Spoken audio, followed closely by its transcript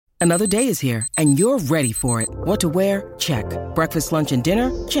Another day is here, and you're ready for it. What to wear? Check. Breakfast, lunch, and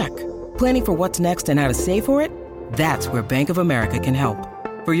dinner? Check. Planning for what's next and how to save for it? That's where Bank of America can help.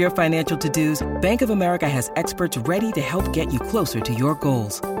 For your financial to-dos, Bank of America has experts ready to help get you closer to your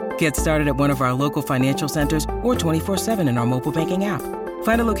goals. Get started at one of our local financial centers or 24/7 in our mobile banking app.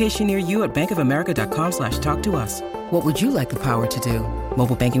 Find a location near you at bankofamerica.com/talktous. What would you like the power to do?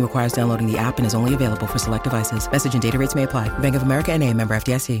 Mobile banking requires downloading the app and is only available for select devices. Message and data rates may apply. Bank of America N.A., member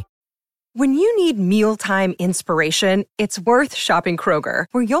FDIC. When you need mealtime inspiration, it's worth shopping Kroger,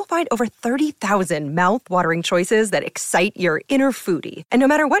 where you'll find over 30,000 mouth-watering choices that excite your inner foodie. And no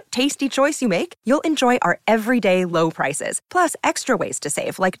matter what tasty choice you make, you'll enjoy our everyday low prices, plus extra ways to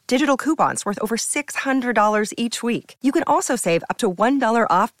save, like digital coupons worth over $600 each week. You can also save up to $1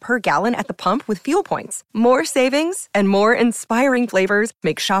 off per gallon at the pump with fuel points. More savings and more inspiring flavors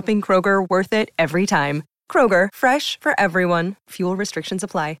make shopping Kroger worth it every time. Kroger, fresh for everyone. Fuel restrictions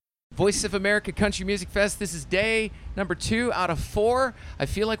apply. Voice of America Country Music Fest. This is day number 2 out of 4. I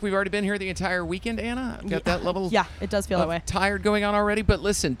feel like we've already been here the entire weekend, Anna. I've got that level Yeah, it does feel that way. Tired going on already. But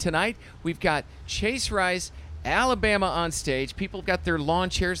listen, tonight we've got Chase Rice, Alabama on stage. People got their lawn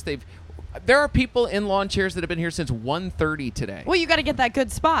chairs. There are people in lawn chairs that have been here since 1:30 today. Well, you got to get that good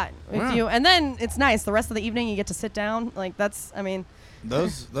spot with Wow. you, and then it's nice. The rest of the evening, you get to sit down. Like that's, I mean,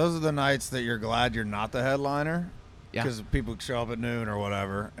 Those are the nights that you're glad you're not the headliner. Yeah. Because people show up at noon or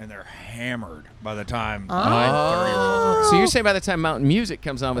whatever, and they're hammered by the time Oh. 9:30 So you're saying by the time Mountain Music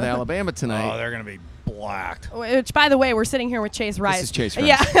comes on with Alabama tonight, Oh, they're going to be blacked. which by the way, we're sitting here with Chase Rice. This is Chase Rice.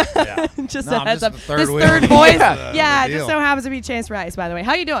 Yeah, Yeah. just No, a I'm heads just up. the third This wheel. third voice, Yeah, yeah, the just deal. so happens to be Chase Rice. By the way,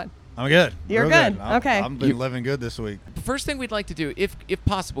 how you doing? I'm good. You're Real good. I've Okay. been living good this week. the first thing we'd like to do, if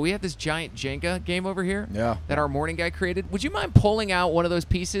possible, we have this giant Jenga game over here Yeah. that our morning guy created. Would you mind pulling out one of those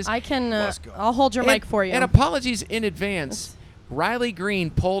pieces? I can. Let's go. I'll hold your mic for you. And apologies in advance. Riley Green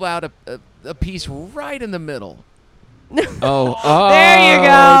pulled out a piece right in the middle. Oh, There you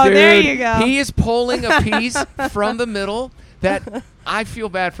go. dude. There you go. He is pulling a piece from the middle that I feel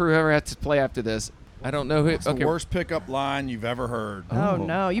bad for whoever has to play after this. I don't know who. It's Okay. the worst pickup line you've ever heard. oh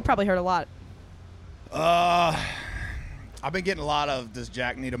no, you probably heard a lot. I've been getting a lot of "Does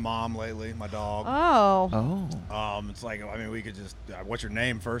Jack need a mom?" lately. My dog. Oh. Oh. It's like, I mean, we could just. What's your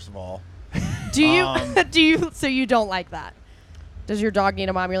name, first of all? Do you? Do you? So you don't like that? Does your dog need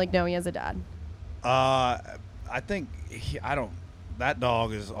a mom? You're like, no, he has a dad. I think I don't. That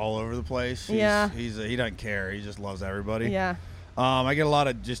dog is all over the place. Yeah. He doesn't care. He just loves everybody. Yeah. I get a lot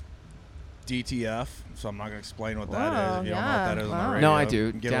of just DTF, so I'm not going to explain what that Whoa, is. If you don't know yeah. what that is on Wow. the radio. No, I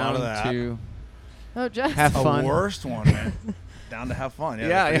do. Get a Down lot of that. to Oh, just have A fun. worst one, man. Down to have fun.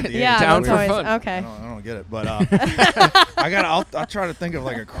 Yeah, I forget the yeah, age. Down that's for always, fun. Okay. I don't get it, but I'll try to think of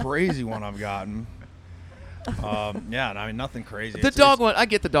like a crazy one I've gotten. Yeah, and I mean nothing crazy. The dog one. I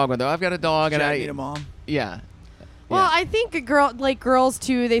get the dog one though. I've got a dog, and Jack I need a mom. Yeah. Well, Yeah. I think girls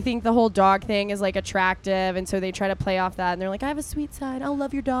too, they think the whole dog thing is like attractive, and so they try to play off that, and they're like, I have a sweet side. I'll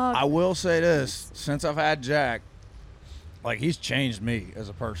love your dog. I will say this: since I've had Jack, like he's changed me as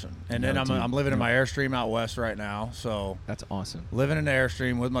a person. And then Yeah, dude. I'm living in my Airstream out west right now, so That's awesome. living in the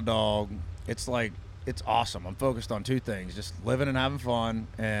Airstream with my dog, it's like it's awesome. I'm focused on two things: just living and having fun,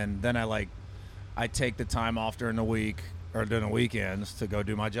 and then I take the time off during the week or during the weekends to go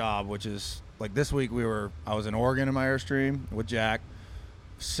do my job, which is like this week I was in Oregon in my Airstream with Jack.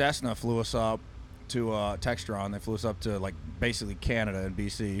 Cessna flew us up to Textron. They flew us up to like basically Canada and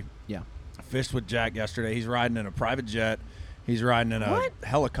BC. Yeah. I fished with Jack yesterday. He's riding in a private jet. He's riding in a What?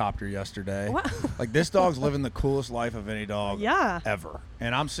 helicopter yesterday. What? Like this dog's living the coolest life of any dog Yeah. ever.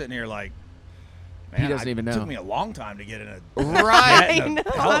 And I'm sitting here like, man, He doesn't even know. It took me a long time to get in a Right. jet in a I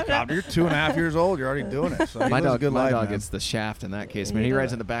know. helicopter. You're 2.5 years old. You're already doing it. So he My lives a dog, good my life, dog man. gets the shaft in that case. Man, he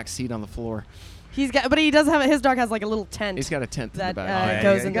rides in the back seat on the floor. But he does have his dog has like a little tent. He's got a tent in the that back. yeah,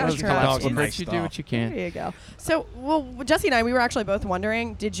 goes you in gotta the give truck. dogs a But nice you do stop. what you There can. you go. So, well, Jesse and I, we were actually both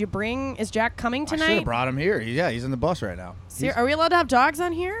wondering, is Jack coming I should tonight? have brought him here. He's in the bus right now. Are we allowed to have dogs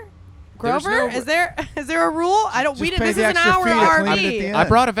on here? There's Grover, no- is there a rule? I don't. Just This pay is the an extra hour fee to clean it at the RV. end. I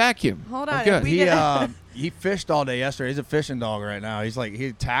brought a vacuum. Hold I'm on, good. we- He fished all day yesterday. He's a fishing dog right now. He's like he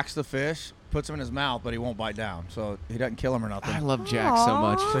attacks the fish, puts him in his mouth, but he won't bite down. So he doesn't kill him or nothing. I love Jack so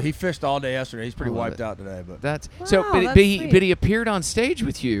much. So he fished all day yesterday. He's pretty I love wiped it. out today, but That's Wow, so. But, that's but he sweet. but he appeared on stage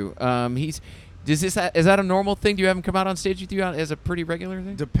with you. Is that a normal thing? Do you have him come out on stage with you as a pretty regular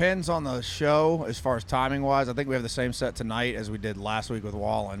thing? depends on the show as far as timing wise. I think we have the same set tonight as we did last week with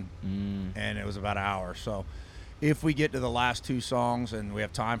Wallen, and it was about an hour. So if we get to the last two songs and we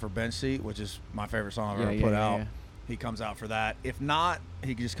have time for Bench Seat, which is my favorite song I've ever put out, he comes out for that. If not,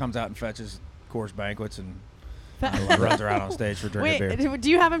 he just comes out and fetches Coors Banquets and He runs around on stage for drinking beer. Wait, do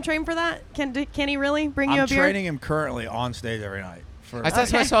you have him trained for that? Can he really bring you a I'm beer? training him currently on stage every night.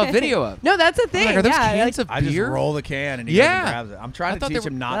 That's what I saw a video of. No, that's a thing. Like, are those yeah, cans of I just beer? roll the can and he goes and grabs it. I'm I trying to thought teach they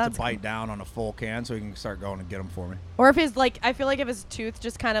him were- not That's to bite down on a full can so he can start going and get them for me. or if his I feel like if his tooth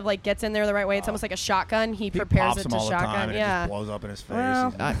just kind of like gets in there the right way, it's almost like a shotgun. He prepares pops it them to all the time shotgun. and it Yeah. just blows up in his face.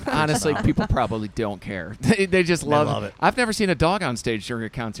 Well. Honestly, people probably don't care. They just love it. I've never seen a dog on stage during a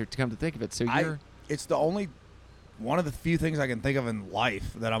concert, to come to think of it. So It's the only one of the few things I can think of in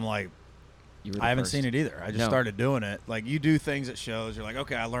life that I'm like, you were the I haven't first. seen it either. I just No. started doing it. Like, you do things at shows. You're like,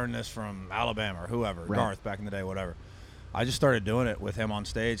 okay, I learned this from Alabama or whoever, Right. Garth back in the day, whatever. I just started doing it with him on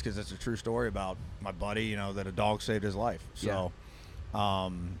stage because it's a true story about my buddy, that a dog saved his life. So,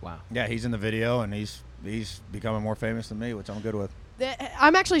 Wow. yeah, he's in the video and he's becoming more famous than me, which I'm good with.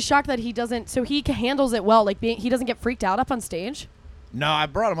 I'm actually shocked that he doesn't. So he handles it well. Like he doesn't get freaked out up on stage. No, I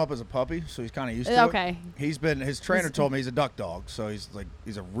brought him up as a puppy, so he's kind of used to it. Okay. His trainer told me he's a duck dog, so he's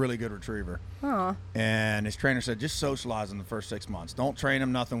a really good retriever. Aw. And his trainer said, just socialize in the first 6 months. Don't train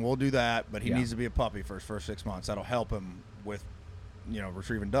him, nothing. We'll do that, but he Yeah. needs to be a puppy for his first 6 months. That'll help him with,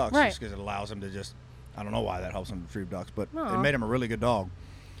 retrieving ducks, Right. just because it allows him to just. I don't know why that helps him retrieve ducks, but Aw. it made him a really good dog.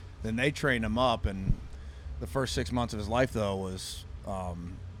 Then they trained him up, and the first 6 months of his life though was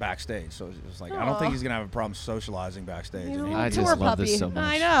backstage. So it was like, I don't think Aw. he's gonna have a problem socializing backstage. You And he- know, I just tour love this puppy. so much.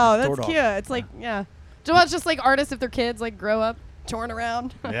 I know, Tour that's dog. cute. It's like, yeah. Well, it's just like artists if their kids like grow up touring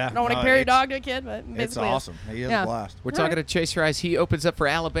around. Yeah, I don't want to no, compare your it's- dog to a kid, but it's basically awesome. He has Yeah. a blast. We're All talking right. to Chase Rice. He opens up for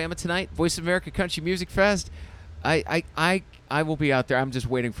Alabama tonight. Voice of America Country Music Fest. I will be out there. I'm just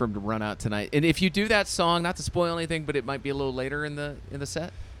waiting for him to run out tonight. And if you do that song, not to spoil anything, but it might be a little later in the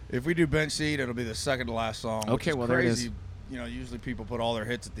set. If we do Bench Seat, it'll be the second to last song. Which Okay, is well, there it is. crazy. Usually people put all their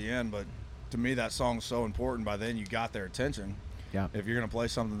hits at the end, but to me that song's so important. By then you got their attention. Yeah. If you're gonna play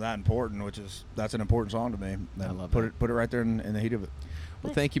something that important, that's an important song to me, then I love put that. it right there in the heat of it.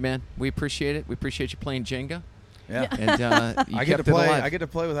 Well, thank you, man. We appreciate it. We appreciate you playing Jenga. Yeah. And you I get to kept it play. alive. I get to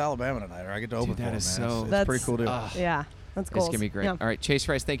play with Alabama tonight, or I get to open that for them, is man. so- It's a That's- pretty cool deal. Ah. Yeah, that's cool. It's going to be great. Yeah. All right, Chase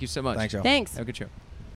Rice, thank you so much. Thanks, y'all. Thanks. Have a good show.